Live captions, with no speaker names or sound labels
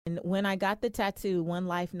And when I got the tattoo, One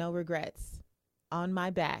Life, No Regrets, on my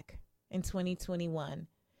back in 2021,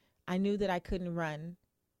 I knew that I couldn't run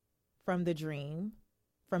from the dream,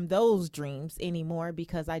 from those dreams anymore,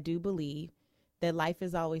 because I do believe that life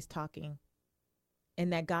is always talking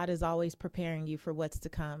and that God is always preparing you for what's to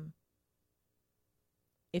come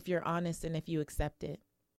if you're honest and if you accept it.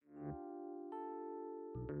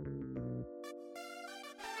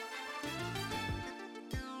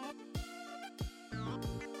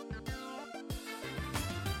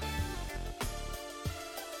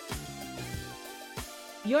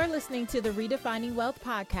 You're listening to the Redefining Wealth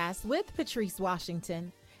podcast with Patrice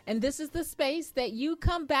Washington. And this is the space that you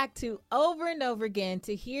come back to over and over again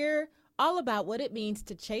to hear all about what it means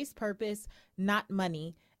to chase purpose, not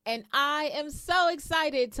money. And I am so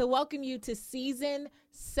excited to welcome you to season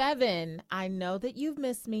 7. I know that you've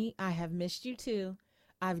missed me. I have missed you too.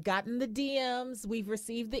 I've gotten the DMs. We've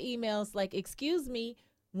received the emails like, excuse me,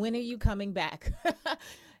 when are you coming back?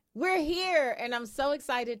 We're here, and I'm so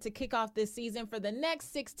excited to kick off this season. For the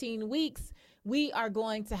next 16 weeks, we are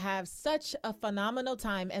going to have such a phenomenal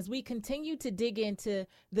time as we continue to dig into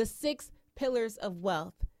the 6 pillars of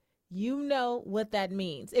wealth. You know what that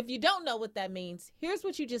means. If you don't know what that means, here's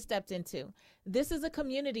what you just stepped into. This is a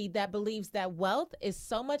community that believes that wealth is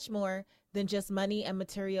so much more than just money and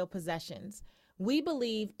material possessions. We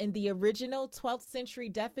believe in the original 12th century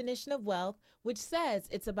definition of wealth, which says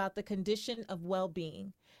it's about the condition of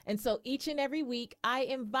well-being. And so each and every week, I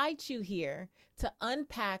invite you here to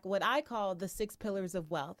unpack what I call the 6 pillars of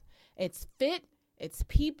wealth. It's fit, it's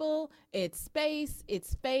people, it's space,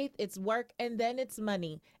 it's faith, it's work, and then it's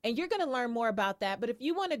money. And you're going to learn more about that. But if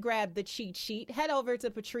you want to grab the cheat sheet, head over to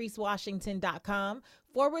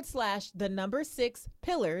patricewashington.com/6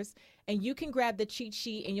 pillars, and you can grab the cheat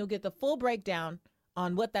sheet and you'll get the full breakdown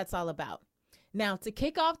on what that's all about. Now, to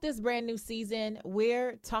kick off this brand new season,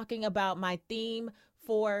 we're talking about my theme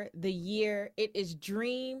for the year. It is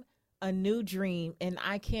Dream a New Dream, and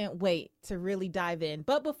I can't wait to really dive in.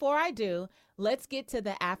 But before I do, let's get to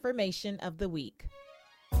the affirmation of the week.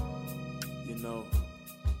 You know,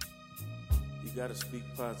 you got to speak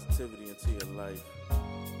positivity into your life,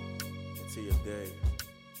 into your day.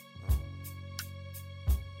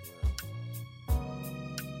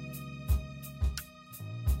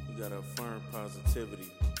 You got to affirm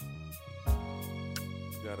positivity.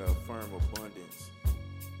 You got to affirm abundance.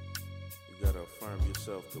 You got to affirm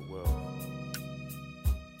yourself to wealth.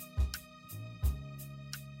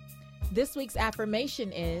 This week's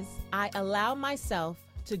affirmation is, I allow myself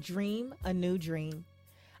to dream a new dream.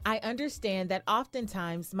 I understand that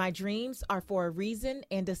oftentimes my dreams are for a reason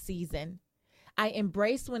and a season. I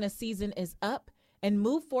embrace when a season is up and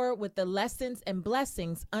move forward with the lessons and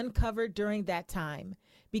blessings uncovered during that time,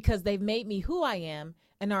 because they've made me who I am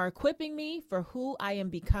and are equipping me for who I am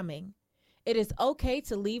becoming. It is okay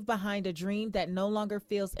to leave behind a dream that no longer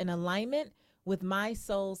feels in alignment with my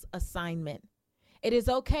soul's assignment. It is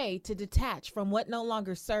okay to detach from what no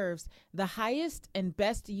longer serves the highest and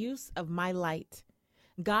best use of my light.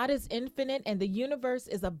 God is infinite and the universe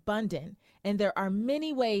is abundant, and there are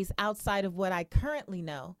many ways outside of what I currently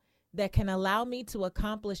know that can allow me to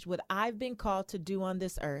accomplish what I've been called to do on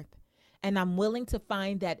this earth. And I'm willing to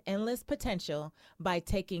find that endless potential by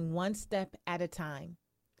taking one step at a time.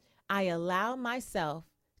 I allow myself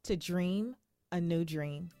to dream a new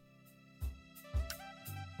dream.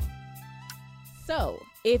 So,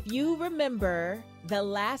 if you remember the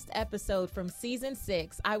last episode from season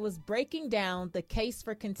 6, I was breaking down the case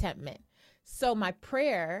for contentment. So my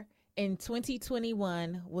prayer in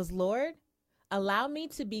 2021 was, Lord, allow me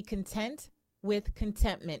to be content with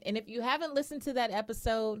contentment. And if you haven't listened to that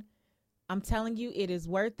episode, I'm telling you, it is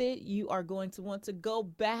worth it. You are going to want to go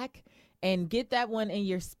back and get that one in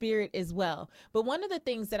your spirit as well. But one of the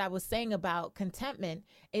things that I was saying about contentment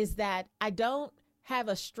is that I don't have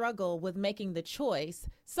a struggle with making the choice.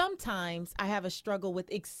 Sometimes I have a struggle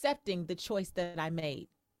with accepting the choice that I made.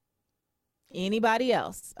 Anybody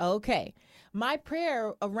else? Okay. My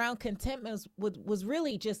prayer around contentment was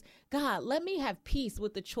really just, God, let me have peace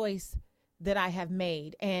with the choice that I have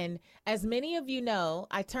made. And as many of you know,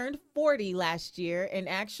 I turned 40 last year, and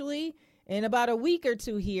actually in about a week or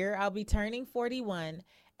two here, I'll be turning 41.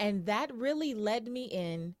 And that really led me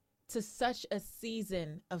in to such a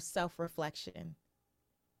season of self-reflection.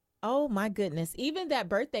 Oh my goodness. Even that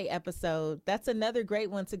birthday episode, that's another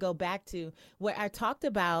great one to go back to, where I talked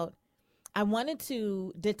about I wanted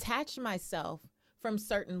to detach myself from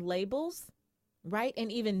certain labels, right?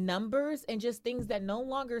 And even numbers and just things that no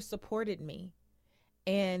longer supported me.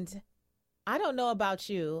 And I don't know about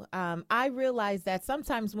you. I realize that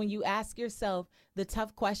sometimes when you ask yourself the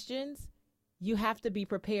tough questions, you have to be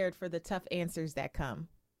prepared for the tough answers that come.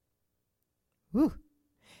 Woo.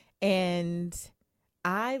 And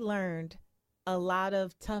I learned a lot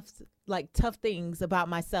of tough things about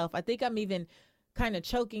myself. I think I'm even kind of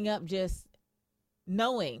choking up just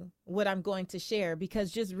knowing what I'm going to share,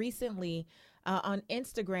 because just recently on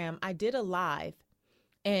Instagram, I did a live,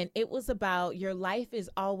 and it was about your life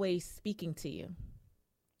is always speaking to you.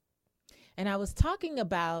 And I was talking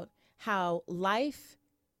about how life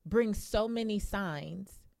brings so many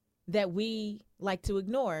signs that we like to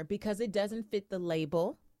ignore because it doesn't fit the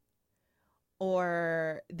label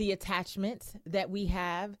or the attachment that we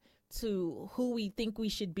have to who we think we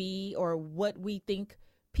should be, or what we think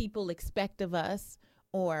people expect of us,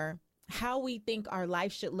 or how we think our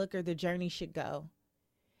life should look or the journey should go.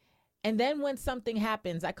 And then when something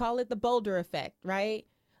happens, I call it the boulder effect, right?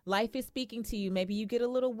 Life is speaking to you. Maybe you get a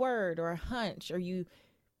little word or a hunch, or you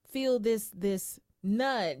feel this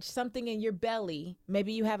nudge, something in your belly.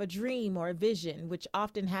 Maybe you have a dream or a vision, which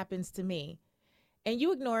often happens to me. And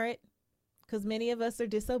you ignore it because many of us are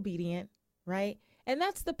disobedient, right? And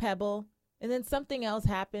that's the pebble. And then something else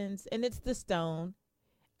happens, and it's the stone.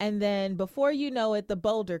 And then before you know it, the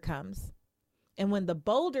boulder comes. And when the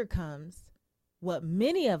boulder comes, what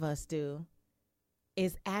many of us do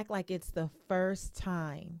is act like it's the first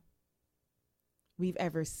time we've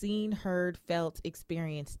ever seen, heard, felt,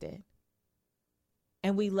 experienced it.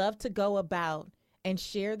 And we love to go about and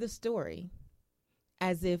share the story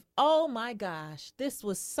as if, oh my gosh, this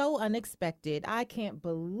was so unexpected. I can't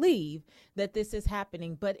believe that this is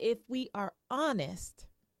happening. But if we are honest,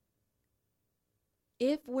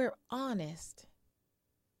 we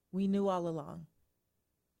knew all along.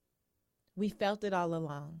 We felt it all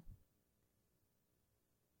along.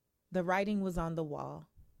 The writing was on the wall.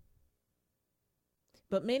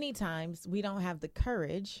 But many times we don't have the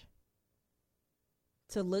courage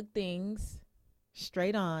to look things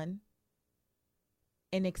straight on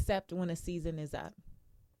and accept when a season is up.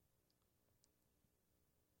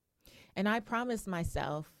 And I promised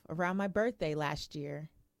myself around my birthday last year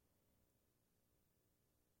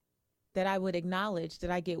that I would acknowledge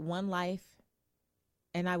that I get one life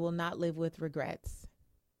and I will not live with regrets.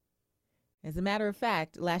 As a matter of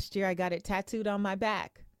fact, last year I got it tattooed on my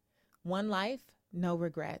back. One life, no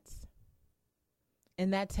regrets.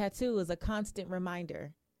 And that tattoo is a constant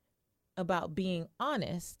reminder about being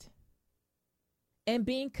honest and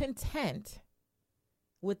being content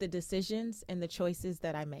with the decisions and the choices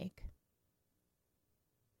that I make.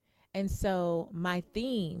 And so my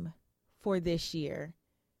theme for this year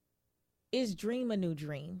is dream a new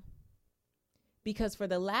dream. Because for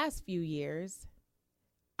the last few years,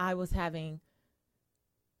 I was having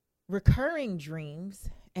recurring dreams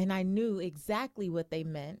and I knew exactly what they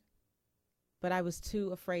meant, but I was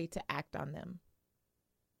too afraid to act on them.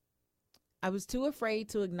 I was too afraid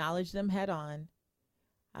to acknowledge them head on.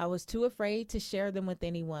 I was too afraid to share them with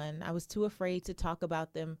anyone. I was too afraid to talk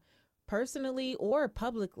about them personally or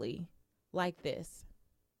publicly like this.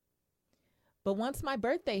 But once my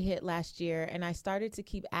birthday hit last year and I started to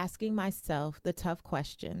keep asking myself the tough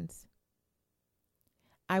questions,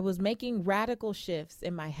 I was making radical shifts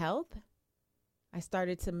in my health. I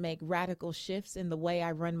started to make radical shifts in the way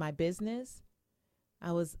I run my business.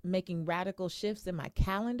 I was making radical shifts in my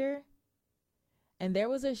calendar. And there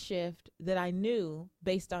was a shift that I knew,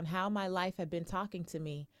 based on how my life had been talking to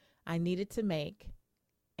me, I needed to make.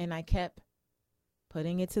 And I kept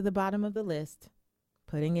putting it to the bottom of the list,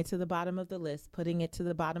 putting it to the bottom of the list, putting it to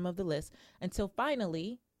the bottom of the list, until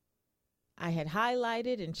finally I had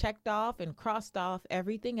highlighted and checked off and crossed off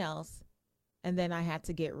everything else. And then I had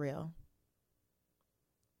to get real.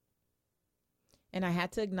 And I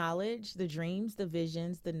had to acknowledge the dreams, the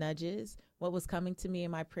visions, the nudges, what was coming to me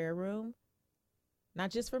in my prayer room, not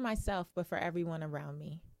just for myself, but for everyone around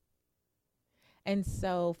me. And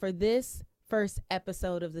so for this first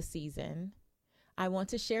episode of the season, I want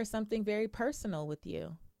to share something very personal with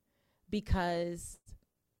you, because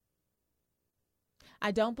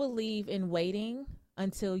I don't believe in waiting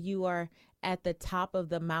until you are at the top of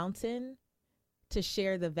the mountain to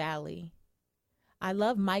share the valley. I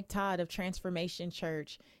love Mike Todd of Transformation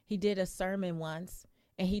Church. He did a sermon once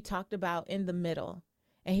and he talked about in the middle,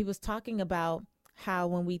 and he was talking about how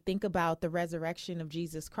when we think about the resurrection of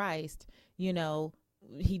Jesus Christ, you know,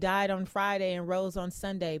 he died on Friday and rose on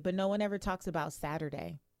Sunday, but no one ever talks about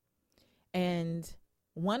Saturday. And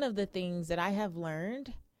one of the things that I have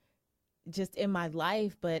learned just in my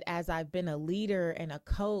life, but as I've been a leader and a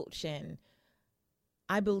coach, and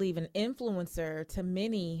I believe an influencer to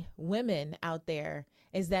many women out there,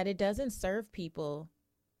 is that it doesn't serve people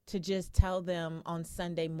to just tell them on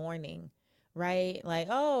Sunday morning, right? Like,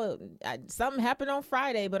 oh, something happened on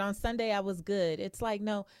Friday, but on Sunday I was good. It's like,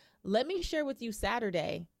 no, let me share with you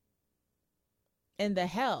Saturday and the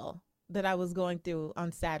hell that I was going through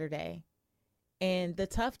on Saturday and the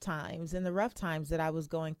tough times and the rough times that I was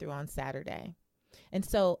going through on Saturday. And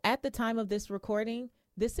so at the time of this recording,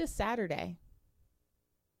 this is Saturday.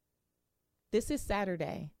 This is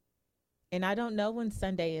Saturday. And I don't know when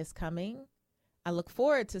Sunday is coming. I look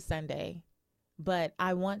forward to Sunday, but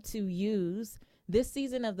I want to use this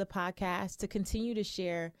season of the podcast to continue to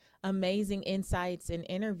share amazing insights and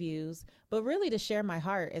interviews, but really to share my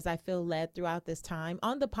heart as I feel led throughout this time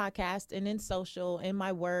on the podcast and in social, in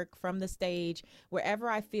my work, from the stage, wherever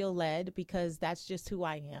I feel led, because that's just who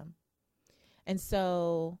I am. And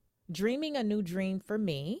so dreaming a new dream for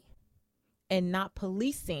me and not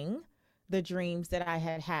policing the dreams that I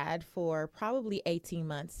had had for probably 18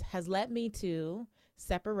 months has led me to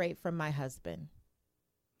separate from my husband.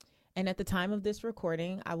 And at the time of this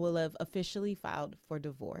recording, I will have officially filed for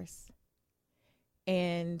divorce.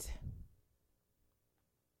 And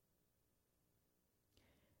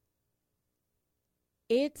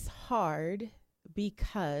it's hard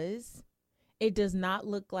because it does not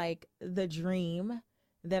look like the dream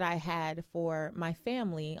that I had for my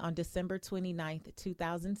family on December 29th,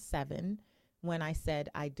 2007, when I said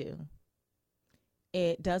I do.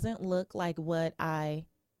 It doesn't look like what I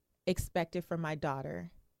expected for my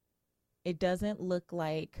daughter. It doesn't look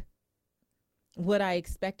like what I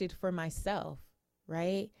expected for myself,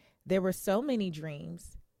 right? There were so many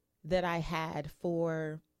dreams that I had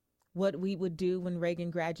for what we would do when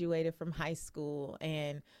Reagan graduated from high school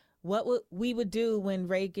and what we would do when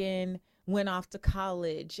Reagan went off to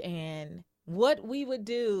college and what we would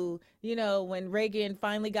do, you know, when Reagan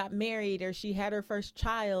finally got married or she had her first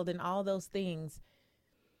child and all those things.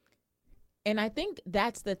 And I think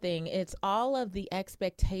that's the thing. It's all of the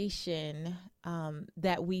expectation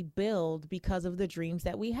that we build because of the dreams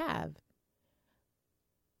that we have.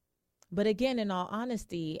 But again, in all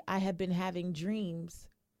honesty, I have been having dreams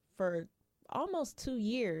for almost 2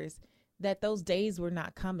 years that those days were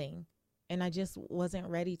not coming. And I just wasn't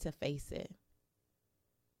ready to face it.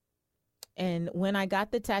 And when I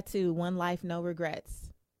got the tattoo, One Life, No Regrets,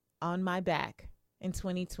 on my back in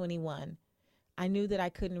 2021, I knew that I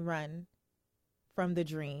couldn't run from the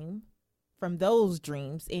dream, from those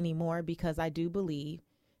dreams anymore, because I do believe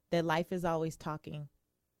that life is always talking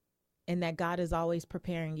and that God is always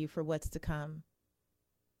preparing you for what's to come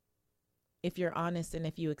if you're honest and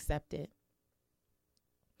if you accept it.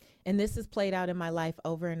 And this has played out in my life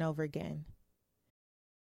over and over again.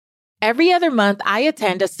 Every other month, I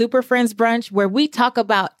attend a Super Friends brunch where we talk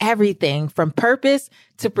about everything from purpose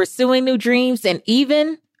to pursuing new dreams and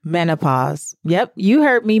even menopause. Yep, you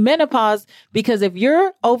heard me, menopause, because if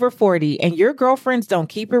you're over 40 and your girlfriends don't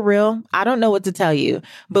keep it real, I don't know what to tell you.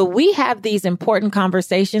 But we have these important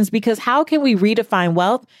conversations because how can we redefine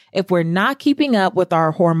wealth if we're not keeping up with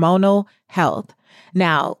our hormonal health?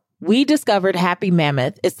 Now, we discovered Happy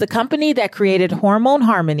Mammoth. It's the company that created Hormone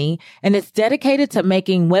Harmony, and it's dedicated to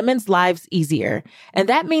making women's lives easier. And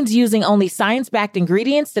that means using only science-backed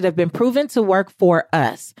ingredients that have been proven to work for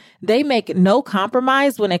us. They make no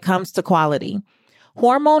compromise when it comes to quality.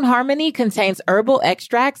 Hormone Harmony contains herbal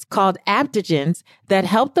extracts called adaptogens that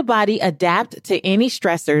help the body adapt to any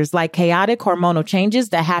stressors like chaotic hormonal changes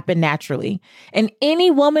that happen naturally. And any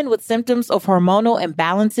woman with symptoms of hormonal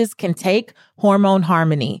imbalances can take Hormone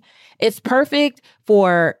Harmony. It's perfect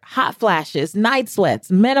for hot flashes, night sweats,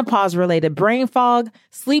 menopause-related brain fog,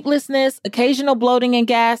 sleeplessness, occasional bloating and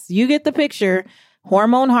gas. You get the picture.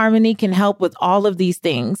 Hormone Harmony can help with all of these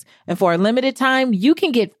things. And for a limited time, you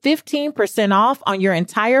can get 15% off on your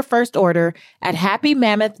entire first order at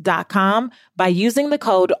happymammoth.com by using the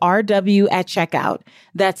code RW at checkout.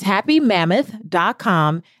 That's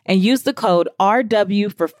happymammoth.com and use the code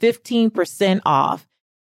RW for 15% off.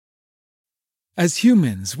 As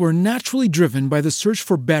humans, we're naturally driven by the search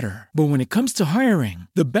for better. But when it comes to hiring,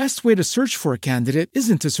 the best way to search for a candidate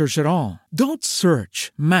isn't to search at all. Don't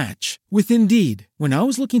search, match with Indeed. When I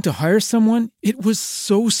was looking to hire someone, it was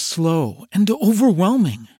so slow and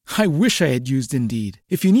overwhelming. I wish I had used Indeed.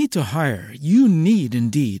 If you need to hire, you need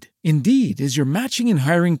Indeed. Indeed is your matching and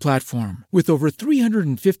hiring platform with over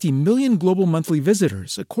 350 million global monthly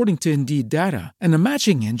visitors, according to Indeed data, and a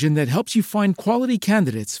matching engine that helps you find quality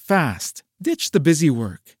candidates fast. Ditch the busy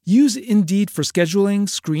work. Use Indeed for scheduling,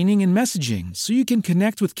 screening, and messaging so you can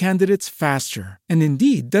connect with candidates faster. And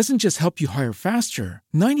Indeed doesn't just help you hire faster.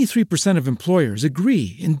 93% of employers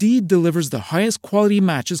agree Indeed delivers the highest quality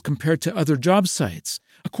matches compared to other job sites.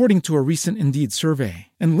 according to a recent Indeed survey.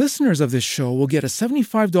 And listeners of this show will get a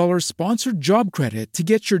 $75 sponsored job credit to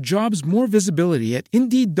get your jobs more visibility at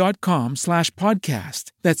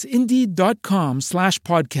Indeed.com/podcast. That's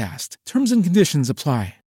Indeed.com/podcast. Terms and conditions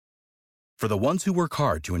apply. For the ones who work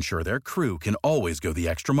hard to ensure their crew can always go the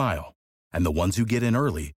extra mile, and the ones who get in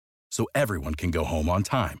early so everyone can go home on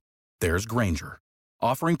time, there's Grainger,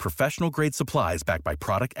 offering professional-grade supplies backed by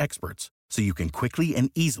product experts so you can quickly and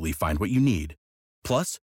easily find what you need.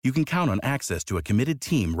 Plus, you can count on access to a committed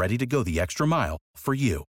team ready to go the extra mile for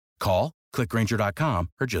you. Call, click Grainger.com,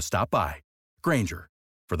 or just stop by. Grainger,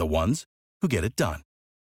 for the ones who get it done.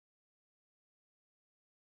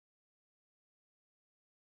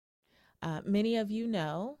 Many of you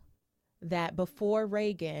know that before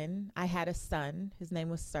Reagan, I had a son. His name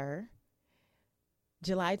was Sir.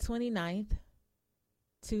 July 29th,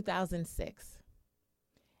 2006.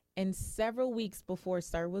 And several weeks before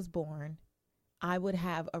Sir was born, I would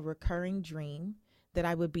have a recurring dream that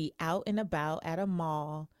I would be out and about at a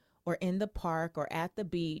mall or in the park or at the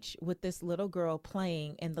beach with this little girl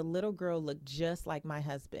playing, and the little girl looked just like my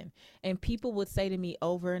husband. And people would say to me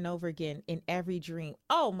over and over again in every dream,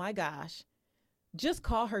 "Oh my gosh, just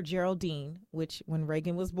call her Geraldine," which when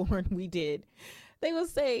Reagan was born, we did. They would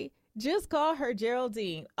say, "Just call her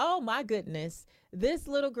Geraldine. Oh my goodness, this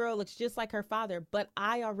little girl looks just like her father." But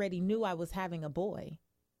I already knew I was having a boy.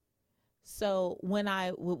 So when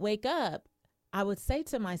I would wake up, I would say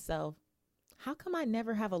to myself, how come I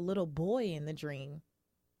never have a little boy in the dream?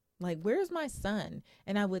 Like, where's my son?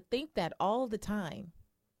 And I would think that all the time.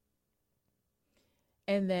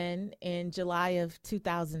 And then in July of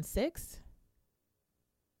 2006,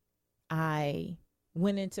 I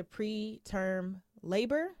went into preterm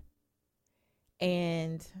labor,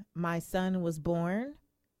 and my son was born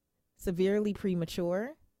severely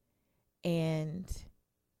premature, and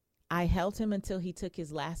I held him until he took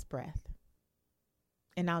his last breath.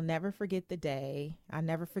 And I'll never forget the day. I'll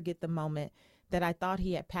never forget the moment that I thought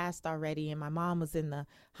he had passed already. And my mom was in the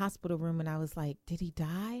hospital room, and I was like, did he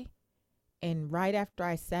die? And right after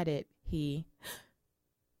I said it, he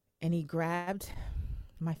grabbed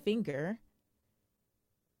my finger,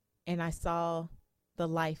 and I saw the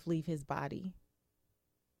life leave his body.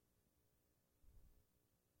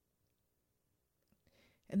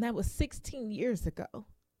 And that was 16 years ago.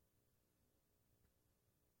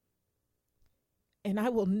 And I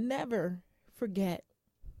will never forget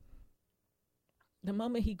the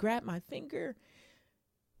moment he grabbed my finger.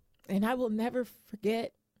 And I will never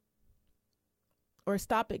forget or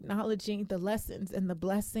stop acknowledging the lessons and the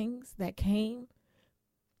blessings that came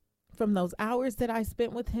from those hours that I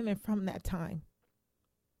spent with him and from that time.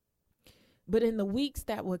 But in the weeks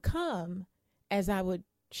that would come, as I would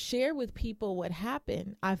share with people what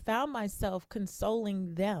happened, I found myself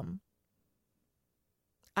consoling them.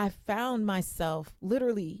 I found myself,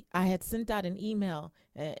 literally, I had sent out an email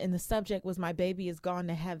and the subject was "My baby is gone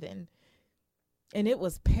to heaven." And it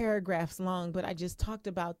was paragraphs long, but I just talked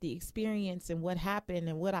about the experience and what happened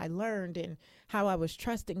and what I learned and how I was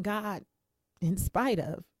trusting God in spite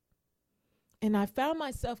of. And I found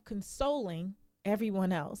myself consoling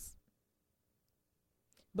everyone else.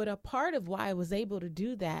 But a part of why I was able to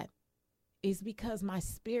do that is because my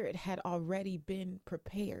spirit had already been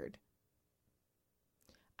prepared.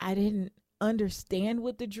 I didn't understand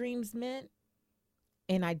what the dreams meant,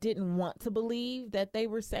 and I didn't want to believe that they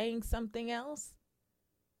were saying something else,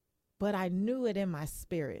 but I knew it in my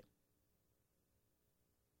spirit.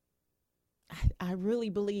 I really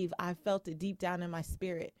believe I felt it deep down in my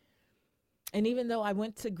spirit. And even though I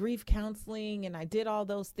went to grief counseling and I did all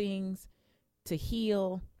those things to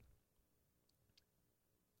heal,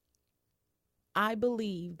 I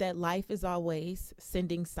believe that life is always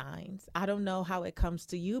sending signs. I don't know how it comes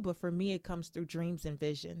to you, but for me, it comes through dreams and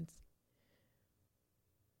visions.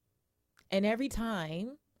 And every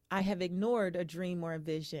time I have ignored a dream or a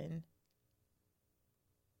vision,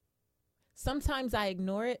 sometimes I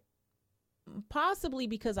ignore it, possibly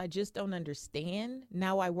because I just don't understand.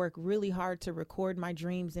 Now I work really hard to record my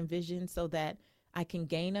dreams and visions so that I can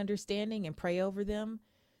gain understanding and pray over them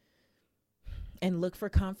and look for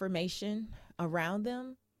confirmation around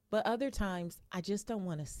them. But other times I just don't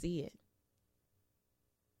want to see it.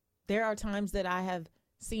 There are times that I have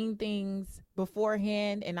seen things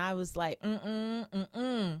beforehand and I was like,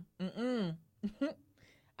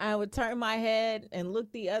 I would turn my head and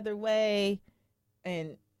look the other way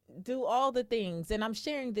and do all the things. And I'm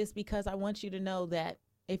sharing this because I want you to know that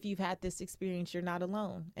if you've had this experience, you're not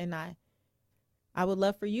alone. And I would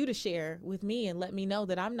love for you to share with me and let me know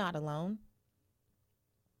that I'm not alone.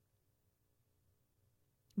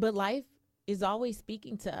 But life is always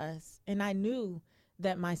speaking to us. And I knew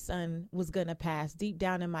that my son was going to pass deep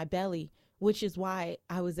down in my belly, which is why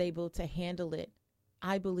I was able to handle it,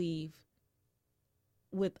 I believe,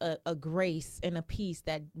 with a grace and a peace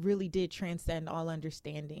that really did transcend all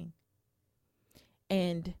understanding.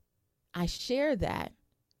 And I share that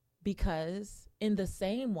because in the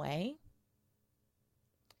same way,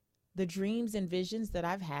 the dreams and visions that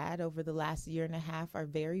I've had over the last year and a half are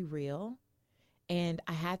very real. And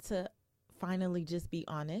I had to finally just be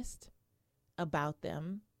honest about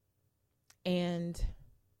them and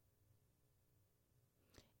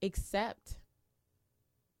accept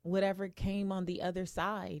whatever came on the other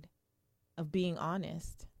side of being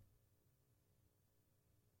honest.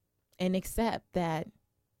 And accept that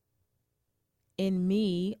in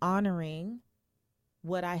me honoring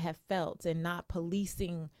what I have felt and not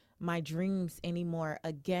policing my dreams anymore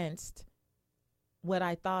against what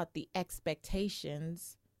I thought the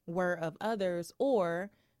expectations were of others, or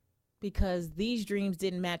because these dreams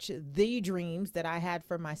didn't match the dreams that I had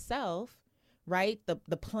for myself, right?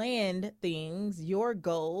 The planned things, your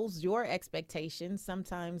goals, your expectations.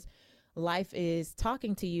 Sometimes life is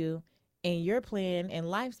talking to you and your plan and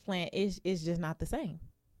life's plan is just not the same.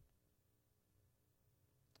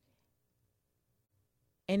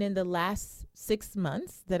 And in the last 6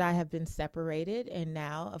 months that I have been separated and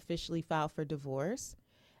now officially filed for divorce,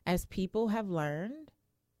 as people have learned,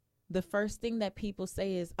 the first thing that people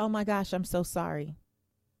say is, "Oh my gosh, I'm so sorry."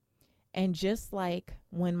 And just like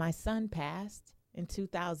when my son passed in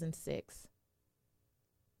 2006,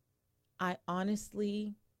 I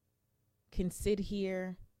honestly can sit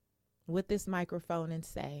here with this microphone and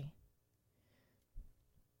say,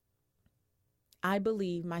 I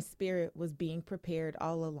believe my spirit was being prepared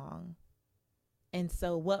all along. And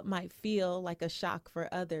so what might feel like a shock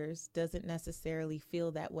for others doesn't necessarily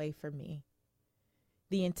feel that way for me.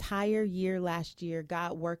 The entire year last year,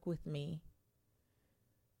 God worked with me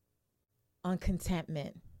on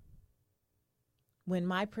contentment. When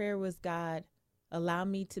my prayer was, God, allow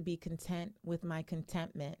me to be content with my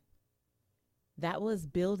contentment, that was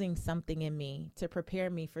building something in me to prepare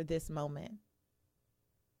me for this moment.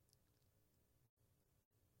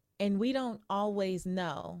 And we don't always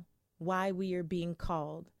know why we are being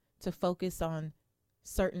called to focus on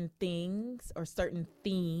certain things or certain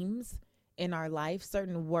themes in our life,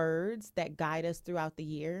 certain words that guide us throughout the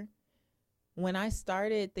year. When I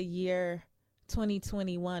started the year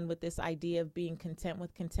 2021 with this idea of being content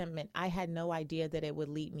with contentment, I had no idea that it would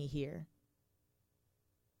lead me here.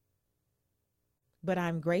 But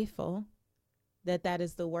I'm grateful that that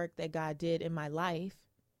is the work that God did in my life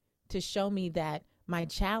to show me that my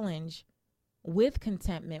challenge with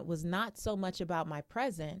contentment was not so much about my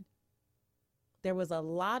present. There was a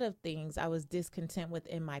lot of things I was discontent with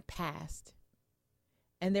in my past.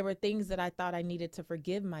 And there were things that I thought I needed to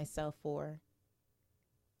forgive myself for.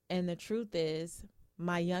 And the truth is,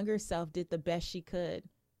 my younger self did the best she could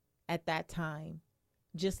at that time,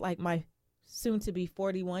 just like my soon-to-be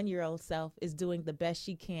 41-year-old self is doing the best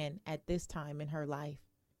she can at this time in her life.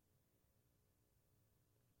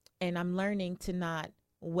 And I'm learning to not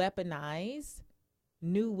weaponize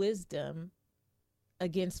new wisdom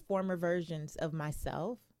against former versions of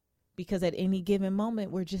myself, because at any given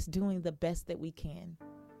moment, we're just doing the best that we can.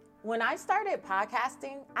 When I started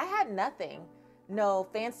podcasting, I had nothing. No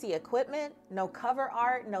fancy equipment, no cover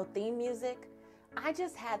art, no theme music. I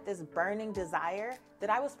just had this burning desire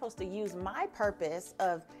that I was supposed to use my purpose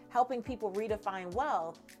of helping people redefine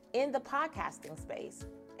wealth in the podcasting space.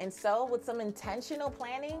 And so with some intentional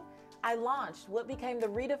planning, I launched what became the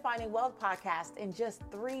Redefining Wealth podcast in just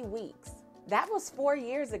 3 weeks. That was 4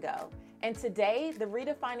 years ago. And today, the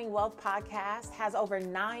Redefining Wealth podcast has over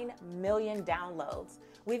 9 million downloads.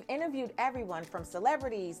 We've interviewed everyone from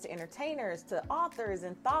celebrities to entertainers to authors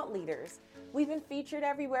and thought leaders. We've been featured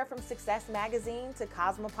everywhere from Success Magazine to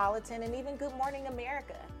Cosmopolitan and even Good Morning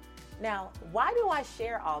America. Now, why do I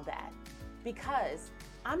share all that? Because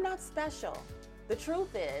I'm not special. The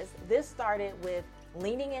truth is, this started with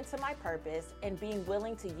leaning into my purpose and being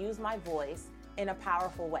willing to use my voice in a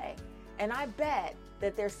powerful way. And I bet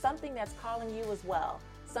that there's something that's calling you as well,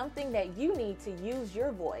 something that you need to use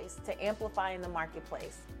your voice to amplify in the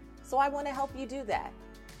marketplace. So I want to help you do that.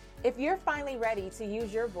 If you're finally ready to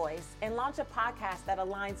use your voice and launch a podcast that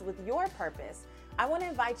aligns with your purpose, I want to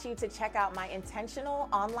invite you to check out my intentional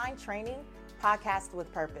online training, Podcast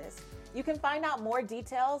with Purpose. You can find out more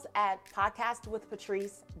details at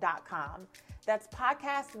podcastwithpatrice.com. That's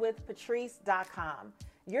podcastwithpatrice.com.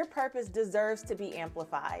 Your purpose deserves to be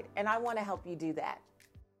amplified, and I want to help you do that.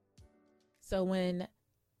 So when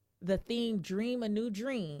the theme Dream a New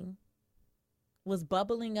Dream was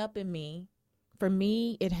bubbling up in me For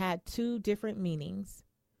me, it had two different meanings.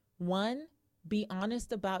 One, be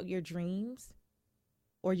honest about your dreams,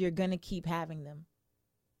 or you're going to keep having them.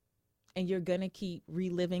 And you're going to keep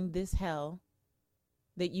reliving this hell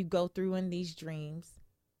that you go through in these dreams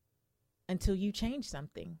until you change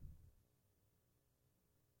something.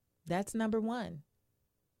 That's number one.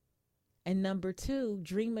 And number two,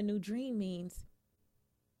 dream a new dream means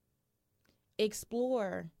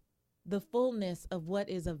explore the fullness of what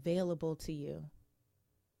is available to you.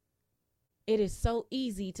 It is so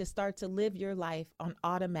easy to start to live your life on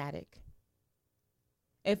automatic.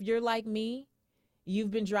 If you're like me, you've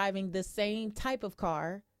been driving the same type of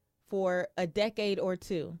car for a decade or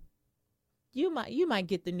two. You might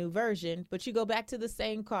get the new version, but you go back to the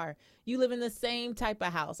same car. You live in the same type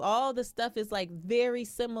of house. All the stuff is like very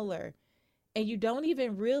similar. And you don't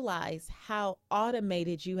even realize how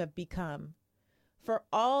automated you have become. For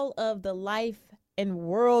all of the life and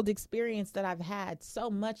world experience that I've had,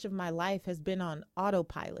 so much of my life has been on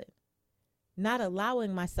autopilot, not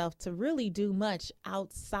allowing myself to really do much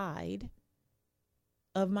outside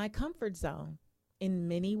of my comfort zone in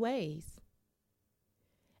many ways.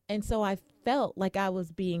 And so I felt like I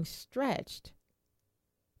was being stretched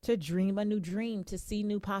to dream a new dream, to see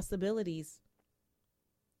new possibilities.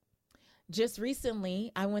 Just recently,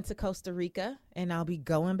 I went to Costa Rica, and I'll be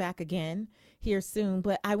going back again here soon.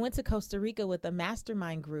 But I went to Costa Rica with a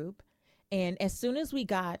mastermind group. And as soon as we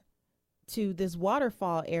got to this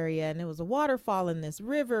waterfall area, and it was a waterfall in this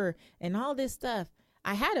river and all this stuff,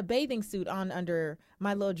 I had a bathing suit on under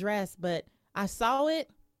my little dress, but I saw it.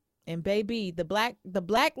 And baby, the black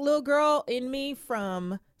little girl in me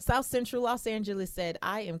from South Central Los Angeles said,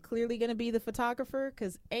 I am clearly going to be the photographer,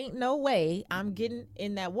 because ain't no way I'm getting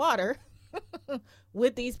in that water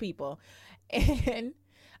with these people. And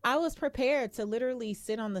I was prepared to literally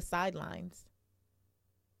sit on the sidelines.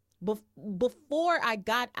 Before I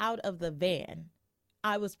got out of the van,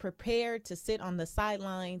 I was prepared to sit on the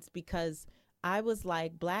sidelines, because I was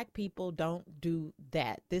like, Black people don't do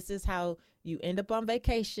that. This is how you end up on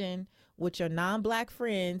vacation with your non-Black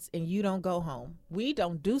friends and you don't go home. We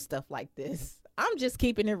don't do stuff like this. I'm just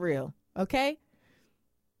keeping it real, okay?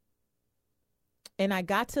 And I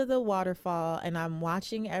got to the waterfall, and I'm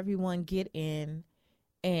watching everyone get in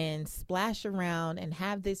and splash around and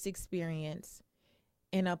have this experience.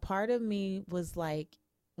 And a part of me was like,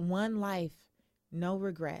 one life, no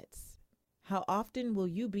regrets. How often will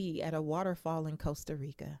you be at a waterfall in Costa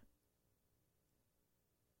Rica?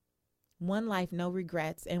 One life, no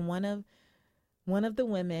regrets. And one of the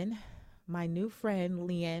women, my new friend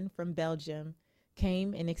Leanne from Belgium,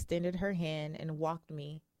 came and extended her hand and walked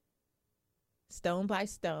me stone by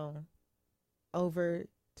stone over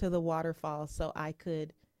to the waterfall so I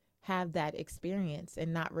could have that experience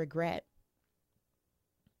and not regret,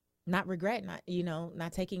 not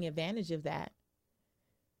taking advantage of that.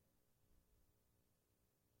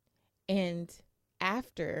 And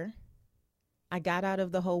after I got out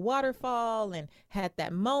of the whole waterfall and had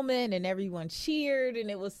that moment and everyone cheered and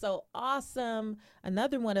it was so awesome,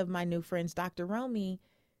 another one of my new friends, Dr. Romy,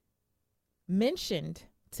 mentioned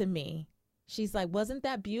to me, she's like, wasn't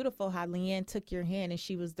that beautiful how Leanne took your hand and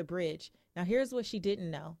she was the bridge? Now, here's what she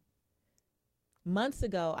didn't know. Months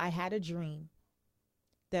ago, I had a dream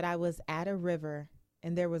that I was at a river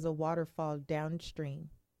and there was a waterfall downstream.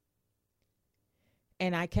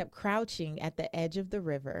 And I kept crouching at the edge of the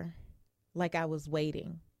river like I was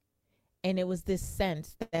waiting. And it was this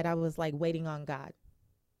sense that I was like waiting on God.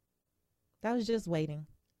 I was just waiting.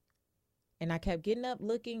 And I kept getting up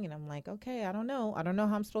looking and I'm like, okay, I don't know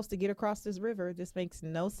how I'm supposed to get across this river. This makes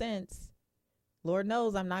no sense. Lord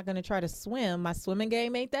knows I'm not going to try to swim. My swimming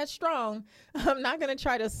game ain't that strong. I'm not going to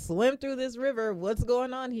try to swim through this river. What's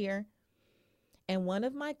going on here? And one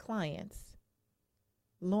of my clients,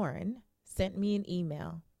 Lauren, sent me an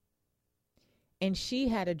email, and she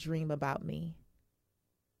had a dream about me,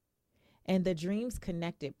 and the dreams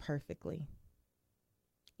connected perfectly.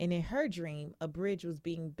 And in her dream, a bridge was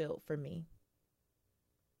being built for me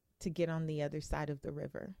to get on the other side of the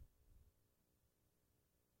river.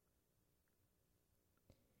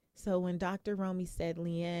 So when Dr. Romy said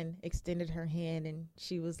Leanne extended her hand and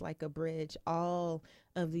she was like a bridge, all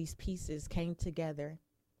of these pieces came together.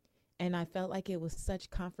 And I felt like it was such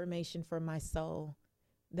confirmation for my soul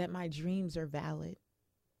that my dreams are valid.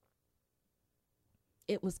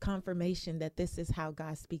 It was confirmation that this is how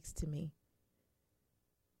God speaks to me.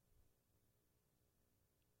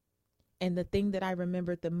 And the thing that I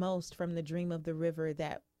remembered the most from the dream of the river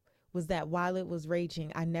that was that while it was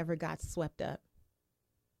raging, I never got swept up.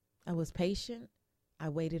 I was patient. I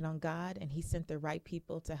waited on God, and He sent the right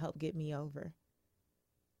people to help get me over.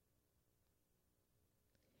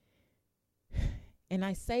 And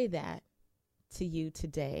I say that to you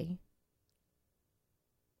today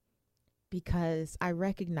because I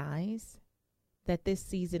recognize that this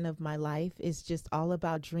season of my life is just all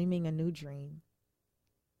about dreaming a new dream.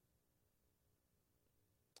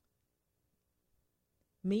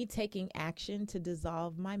 Me taking action to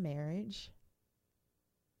dissolve my marriage,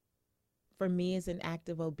 for me, is an act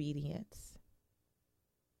of obedience.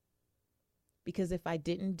 Because if I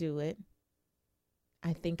didn't do it,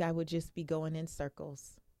 I think I would just be going in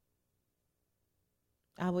circles.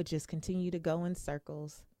 I would just continue to go in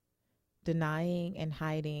circles, denying and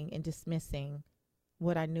hiding and dismissing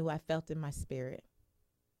what I knew I felt in my spirit.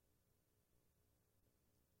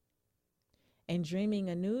 And dreaming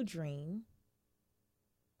a new dream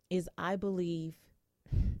is, I believe,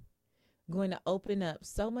 going to open up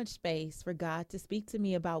so much space for God to speak to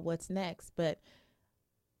me about what's next. But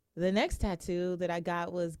the next tattoo that I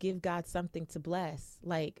got was give God something to bless.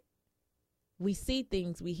 Like, we see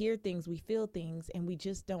things, we hear things, we feel things, and we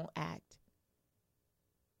just don't act.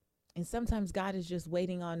 And sometimes God is just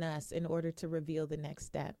waiting on us in order to reveal the next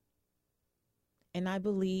step. And I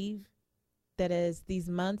believe that as these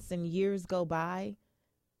months and years go by,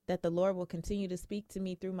 that the Lord will continue to speak to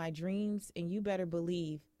me through my dreams. And you better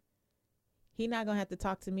believe He's not going to have to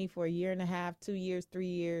talk to me for 1.5 years, 2 years, 3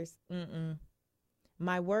 years.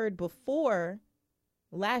 My word before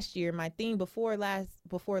last year, my theme before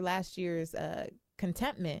last year's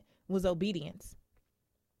contentment was obedience.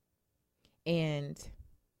 And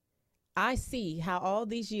I see how all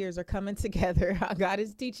these years are coming together, how God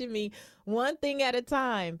is teaching me one thing at a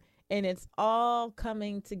time, and it's all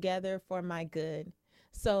coming together for my good.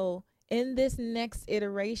 So in this next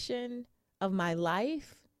iteration of my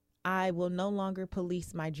life, I will no longer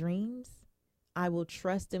police my dreams. I will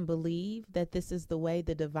trust and believe that this is the way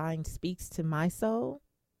the divine speaks to my soul.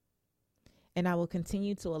 And I will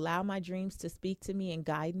continue to allow my dreams to speak to me and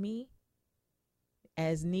guide me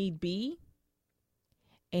as need be.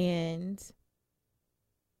 And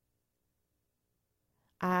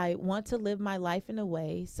I want to live my life in a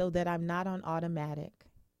way so that I'm not on automatic.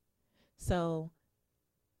 So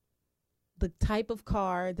the type of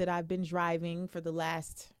car that I've been driving for the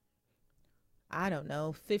last,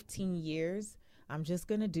 15 years, I'm just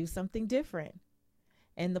going to do something different.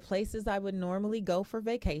 And the places I would normally go for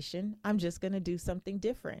vacation, I'm just going to do something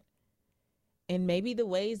different. And maybe the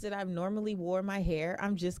ways that I've normally wore my hair,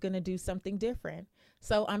 I'm just going to do something different.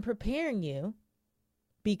 So I'm preparing you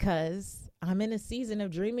because I'm in a season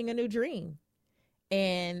of dreaming a new dream.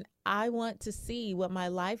 And I want to see what my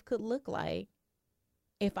life could look like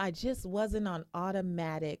if I just wasn't on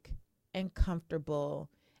automatic and comfortable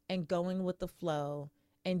and going with the flow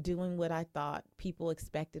and doing what I thought people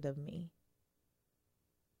expected of me.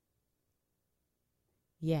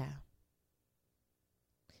 Yeah.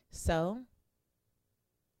 So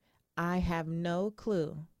I have no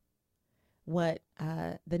clue what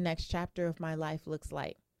the next chapter of my life looks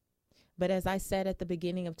like. But as I said at the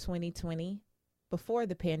beginning of 2020, before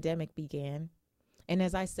the pandemic began, and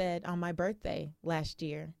as I said on my birthday last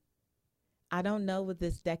year, I don't know what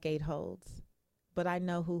this decade holds, but I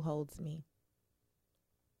know who holds me.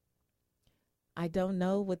 I don't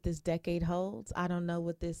know what this decade holds. I don't know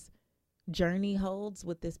what this journey holds,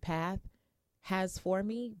 what this path has for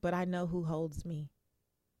me, but I know who holds me.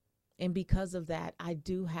 And because of that, I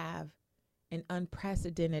do have an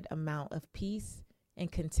unprecedented amount of peace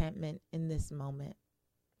and contentment in this moment.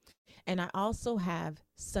 And I also have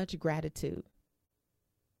such gratitude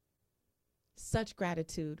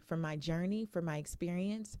for my journey, for my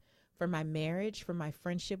experience, for my marriage, for my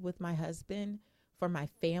friendship with my husband, for my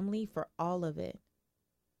family, for all of it.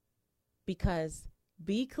 Because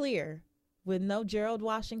be clear, with no Gerald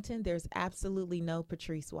Washington, there's absolutely no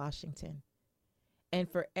Patrice Washington. And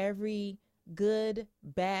for every good,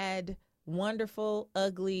 bad, wonderful,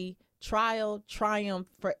 ugly, trial, triumph,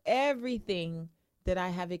 for everything that I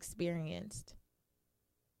have experienced,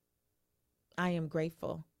 I am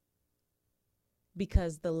grateful.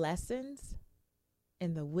 Because the lessons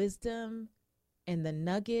and the wisdom and the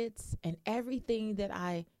nuggets and everything that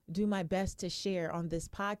I do my best to share on this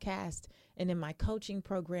podcast and in my coaching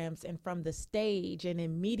programs and from the stage and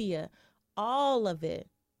in media, all of it,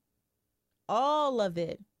 I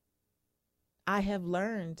have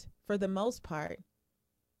learned for the most part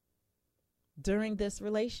during this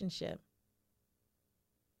relationship.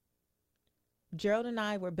 Gerald and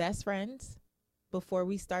I were best friends before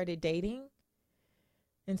we started dating.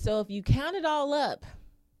 And so if you count it all up,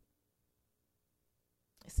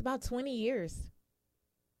 it's about 20 years,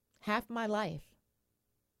 half my life.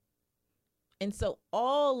 And so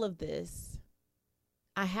all of this,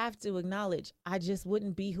 I have to acknowledge, I just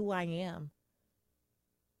wouldn't be who I am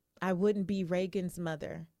I wouldn't be Reagan's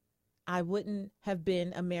mother. I wouldn't have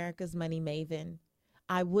been America's money maven.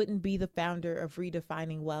 I wouldn't be the founder of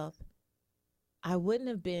Redefining Wealth. I wouldn't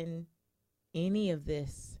have been any of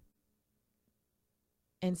this.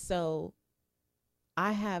 And so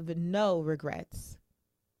I have no regrets.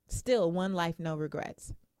 Still, one life, no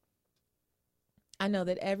regrets. I know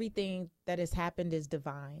that everything that has happened is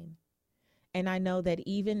divine. And I know that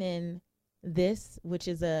even in this, which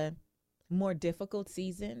is a more difficult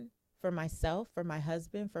season for myself, for my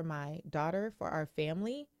husband, for my daughter, for our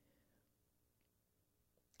family,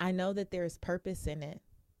 I know that there is purpose in it.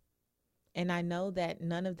 And I know that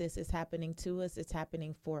none of this is happening to us, it's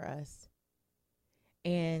happening for us.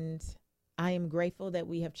 And I am grateful that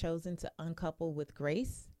we have chosen to uncouple with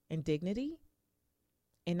grace and dignity.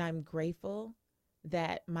 And I'm grateful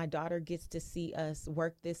that my daughter gets to see us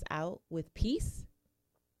work this out with peace.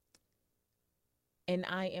 And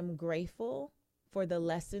I am grateful for the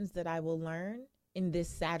lessons that I will learn in this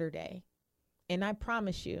Saturday. And I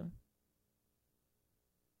promise you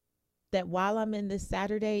that while I'm in this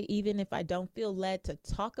Saturday, even if I don't feel led to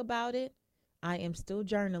talk about it, I am still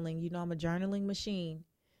journaling. You know, I'm a journaling machine,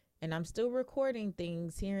 and I'm still recording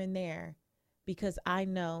things here and there because I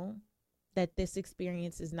know that this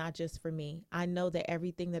experience is not just for me. I know that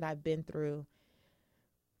everything that I've been through,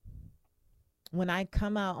 when I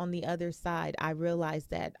come out on the other side, I realize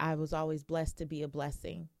that I was always blessed to be a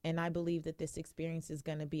blessing. And I believe that this experience is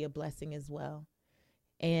going to be a blessing as well.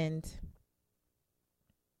 And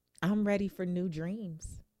I'm ready for new dreams.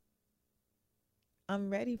 I'm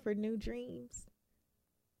ready for new dreams.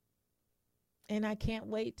 And I can't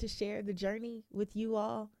wait to share the journey with you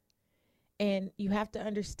all. And you have to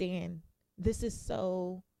understand, this is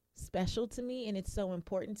so special to me and it's so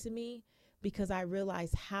important to me because I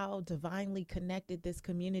realize how divinely connected this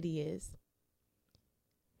community is.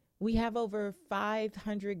 We have over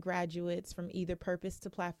 500 graduates from either Purpose to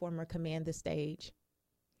Platform or Command the Stage.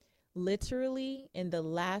 Literally in the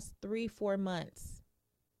last 3-4 months,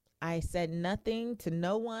 I said nothing to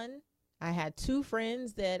no one. I had 2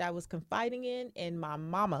 friends that I was confiding in and my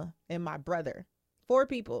mama and my brother, 4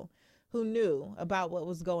 people who knew about what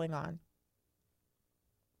was going on.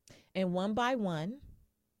 And one by one,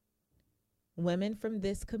 women from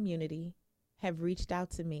this community have reached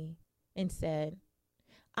out to me and said,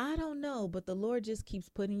 I don't know, but the Lord just keeps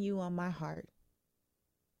putting you on my heart.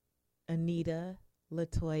 Anita,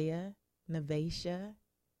 Latoya, Navaisha,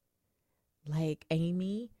 like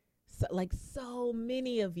Amy, so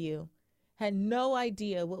many of you had no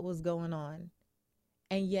idea what was going on.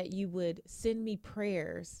 And yet you would send me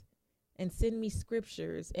prayers and send me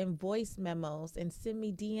scriptures and voice memos and send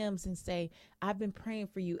me DMs and say, I've been praying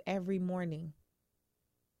for you every morning.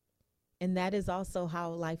 And that is also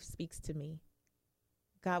how life speaks to me.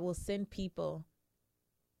 God will send people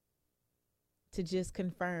to just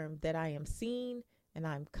confirm that I am seen and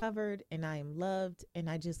I'm covered and I am loved. And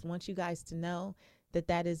I just want you guys to know that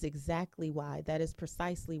that is exactly why, that is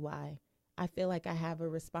precisely why I feel like I have a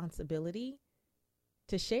responsibility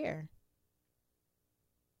to share.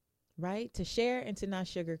 Right? To share and to not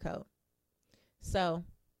sugarcoat. So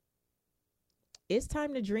it's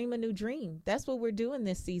time to dream a new dream. That's what we're doing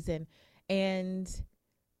this season. And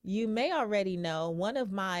you may already know one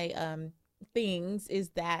of my things is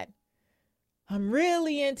that I'm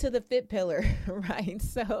really into the fit pillar, right?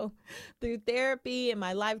 So through therapy and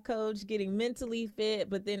my life coach, getting mentally fit,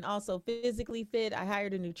 but then also physically fit, I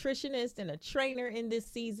hired a nutritionist and a trainer in this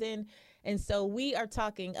season. And so we are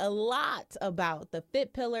talking a lot about the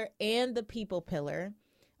fit pillar and the people pillar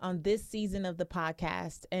on this season of the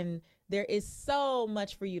podcast. And there is so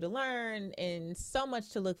much for you to learn and so much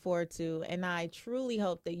to look forward to. And I truly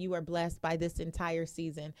hope that you are blessed by this entire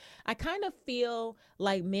season. I kind of feel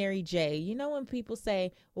like Mary J. You know, when people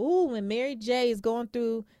say, ooh, when Mary J is going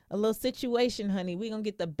through a little situation, honey, we're going to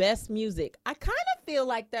get the best music. I kind of feel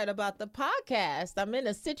like that about the podcast. I'm in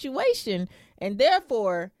a situation and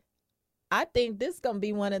therefore I think this is going to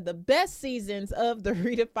be one of the best seasons of the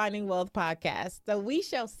Redefining Wealth podcast. So we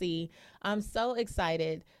shall see. I'm so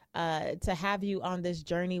excited to have you on this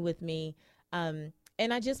journey with me. And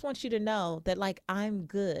I just want you to know that, like, I'm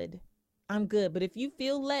good. But if you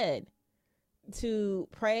feel led to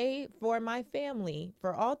pray for my family,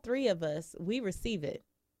 for all 3 of us, we receive it.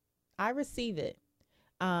 I receive it.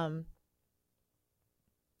 Now,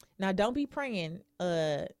 don't be praying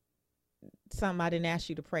something I didn't ask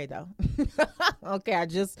you to pray, though. Okay, I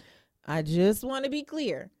just want to be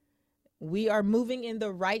clear. We are moving in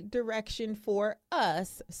the right direction for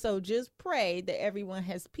us. So just pray that everyone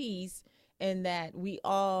has peace and that we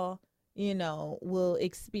all, will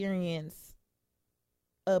experience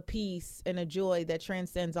a peace and a joy that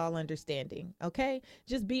transcends all understanding. Okay.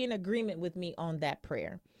 Just be in agreement with me on that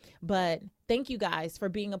prayer. But thank you guys for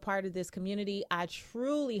being a part of this community. I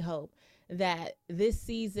truly hope that this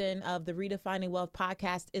season of the Redefining Wealth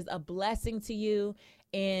podcast is a blessing to you.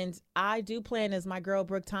 And I do plan, as my girl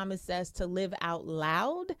Brooke Thomas says, to live out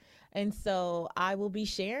loud. And so I will be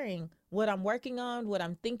sharing what I'm working on, what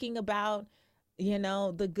I'm thinking about, you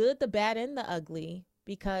know, the good, the bad, and the ugly,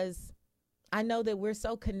 because I know that we're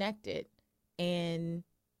so connected, and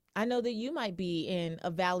I know that you might be in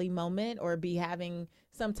a valley moment or be having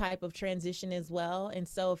some type of transition as well. And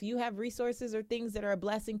so if you have resources or things that are a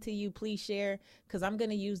blessing to you, please share, because I'm going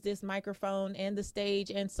to use this microphone and the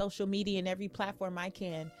stage and social media and every platform I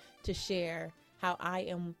can to share how I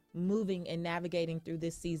am moving and navigating through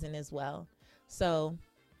this season as well. So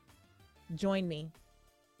join me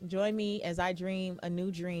as I dream a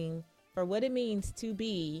new dream for what it means to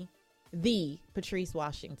be the Patrice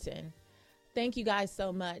Washington. Thank you guys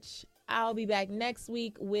so much. I'll be back next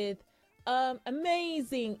week with an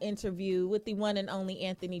amazing interview with the one and only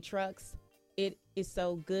Anthony Trucks. It is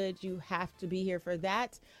so good. You have to be here for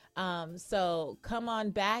that. So come on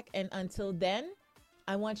back. And until then,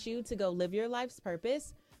 I want you to go live your life's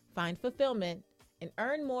purpose, find fulfillment, and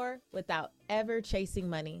earn more without ever chasing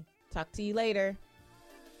money. Talk to you later.